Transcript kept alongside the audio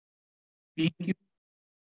PQ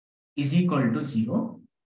is equal to 0,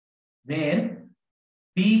 where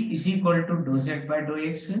P is equal to dou Z by dou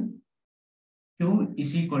X, Q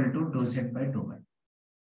is equal to dou Z by dou Y.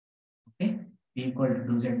 Okay, P equal to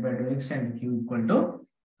dou Z by dou X and Q equal to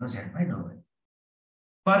dou Z by dou Y.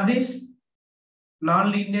 For this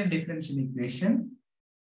non-linear differential equation,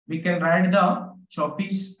 we can write the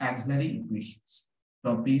Choppe's auxiliary equations.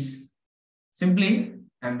 Choppe's, simply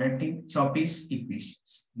I'm writing Choppe's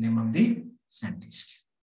equations, name of the scientist.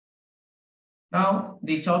 Now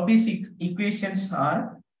the Choppe's equations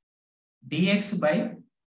are dx by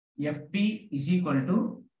fp is equal to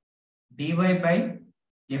dy by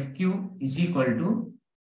fq is equal to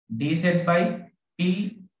dz by p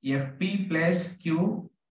fp plus q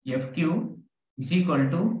fq is equal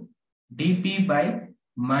to dp by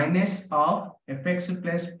minus of fx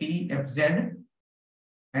plus p fz,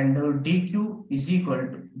 and dq is equal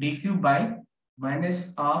to dq by minus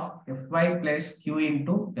of fy plus q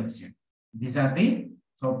into fz. These are the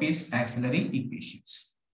Choppe's auxiliary equations.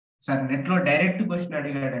 So net lo direct question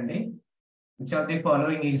adigadandi, which of the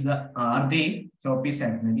following is are the Choppe's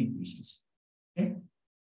auxiliary equations. Okay,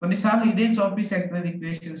 కొన్నిసార్లు ఇదే Choppe's auxiliary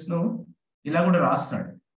equations ను ఇలా కూడా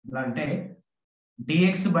రాస్తాడు. ఎలా అంటే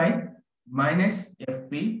dx by minus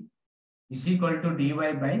fp is equal to dy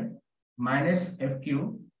by minus fq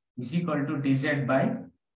is equal to dz by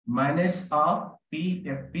minus of p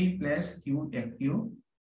fp plus q fq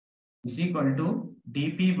is equal to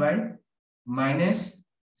dp by minus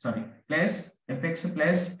plus fx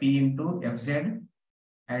plus p into fz,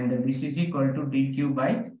 and this is equal to dq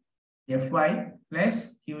by fy plus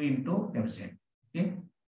q into fz. Okay,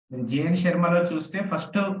 JN Sharma lo చూస్తే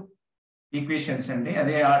first equations అండి,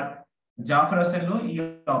 అదే జాఫర్ హసన్ లో ఈ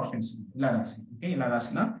options ఇలా రాసింది. Okay, ఇలా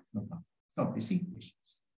రాసిన Choppe's equations.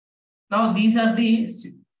 Now these are the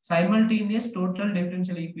simultaneous total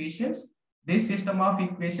differential equations. This system of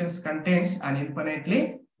equations contains an infinitely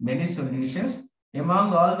many solutions. Among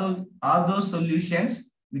all those solutions,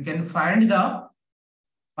 we can find the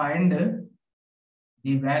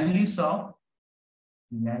values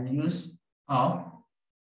of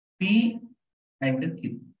P and Q.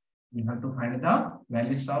 We have to find the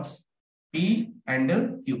values of P and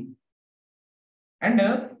Q. And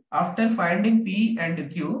after finding P and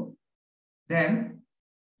Q, then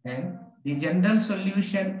the general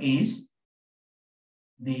solution is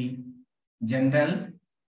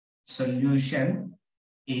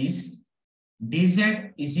dz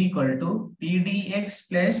is equal to pdx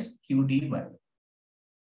plus qdy.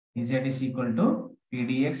 dz is equal to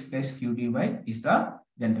pdx plus qdy is the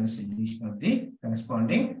general solution of the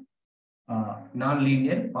corresponding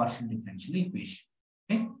non-linear partial differential equation.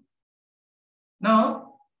 Okay, now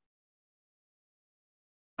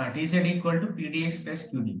dz equal to pdx plus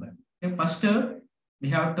qdy. Okay, first we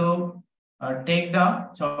have to take the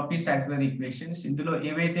Choppe's auxiliary equations. ఇందులో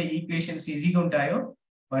ఏవైతే equations ఈజీగా ఉంటాయో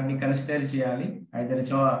వాటిని consider చేయాలి, either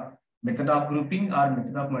method of grouping are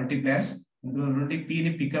method of multipliers. ఇందులో నుండి p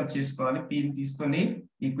ని pickup చేసుకోవాలి, p ని తీసుకొని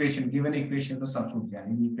ఈక్వేషన్ గివెన్ ఈక్వేషన్ లో సబ్స్టిట్యూట్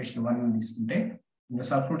చేయాలి. ఈక్వేషన్ 1 తీసుకుంటే ఇంకా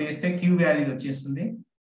సబ్స్టిట్యూట్ చేస్తే q వాల్యూ వచ్చేస్తుంది.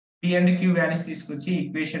 p అండ్ q వాల్యూస్ తీసుకొచ్చి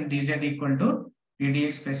equation dz equal to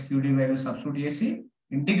pdx plus qdy value substitute చేసి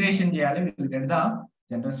ఇంటిగ్రేషన్ చేయాలి. we will get the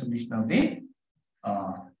general solution of the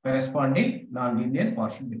corresponding non-linear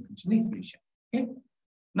partial differential equation. Okay,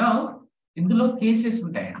 now ఇందులో cases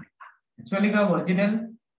ఉంటాయండి. Actually గా original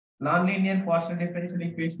non-linear partial differential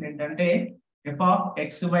equation ఏంటంటే f of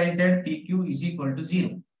xyz pq is equal to 0.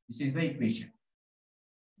 This is the equation.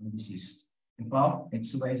 This is f of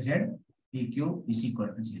xyz pq is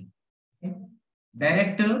equal to 0. Okay,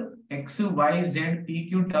 direct xyz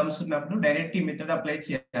pq terms ఉన్నప్పుడు direct ఈ method apply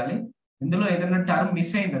చేయాలి. ఇందులో ఏదైనా term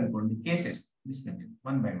miss అయింది అనుకోండి, cases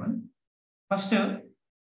one by one. First,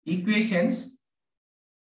 equations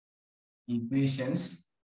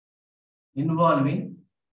involving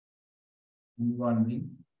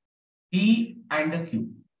P and Q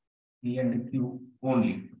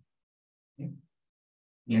only. Okay?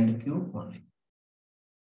 P and Q only.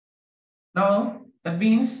 Now that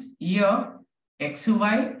means here x,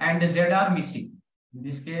 y and z are missing. In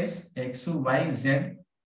this case, x, y, z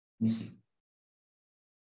missing.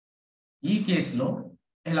 ఈ కేసులో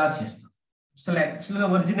ఎలా చేస్తాం? So యాక్చువల్గా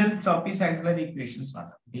original Choppe's auxiliary equations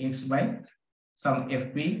dx by some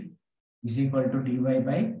fp is equal to dy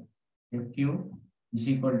by fq is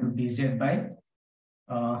equal to dz by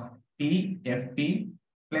p fp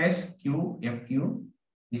plus q fq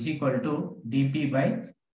is equal to dp by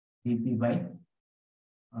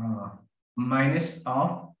minus of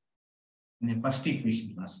first equation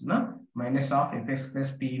minus of fx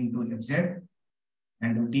plus p into fz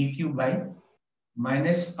and dq by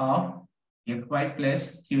minus of Fy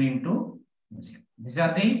plus Q into Z. These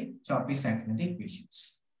are the Choppe's axiomatic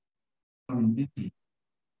equations.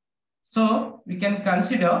 So we can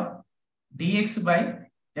consider dx by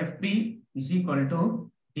Fp is equal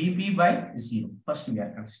to dp by 0. First we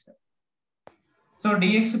are considering. So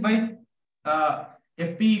dx by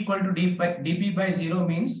Fp equal to dp by 0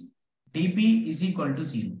 means dp is equal to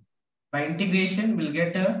 0. By integration, we'll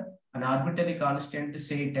get an arbitrary constant,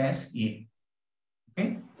 say it as a.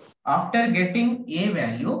 Okay. After getting a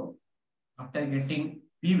value, after getting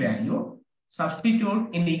p value, substitute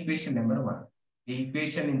in the equation number 1. The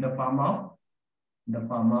equation in the form of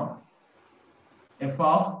f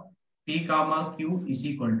of p comma q is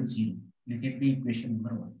equal to 0. You get the equation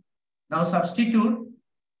number 1. Now substitute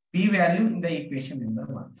p value in the equation number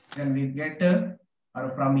 1. Then we get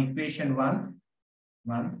or from equation 1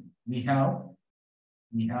 we have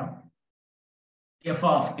f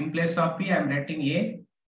of, in place of p I am writing a,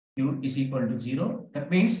 q is equal to 0.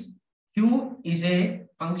 That means q is a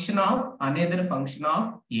function of another function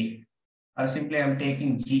of a, or simply I am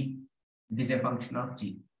taking g. It is a function of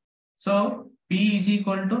g. So p is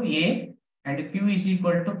equal to a and q is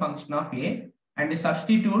equal to function of a, and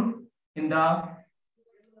substitute in the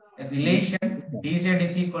relation dz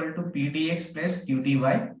is equal to p dx plus q dy.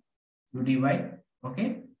 Okay.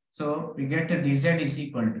 So we get dz is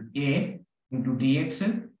equal to a into dx.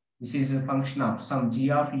 This is a function of some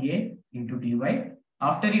g of a into dy.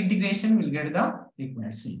 After integration, we'll get the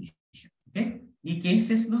required solution. Okay. ఈ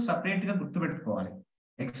cases ను separate గా గుర్తుపెట్టుకోవాలి.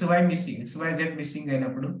 xy missing, xyz missing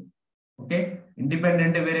అయినప్పుడు, okay,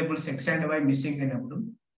 independent variables x and y missing అయినప్పుడు,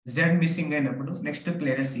 z missing అయినప్పుడు, next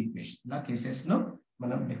clearance equation, ఇలా cases ను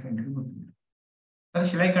మనం డిఫరెంట్ గా గుర్తుపెట్టుకోవాలి. Sir,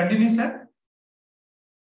 shall I continue, sir?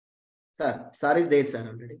 Sir is there, sir,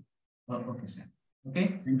 already. Oh, okay, sir. Okay.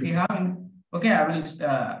 If you have, okay, I will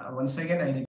once again I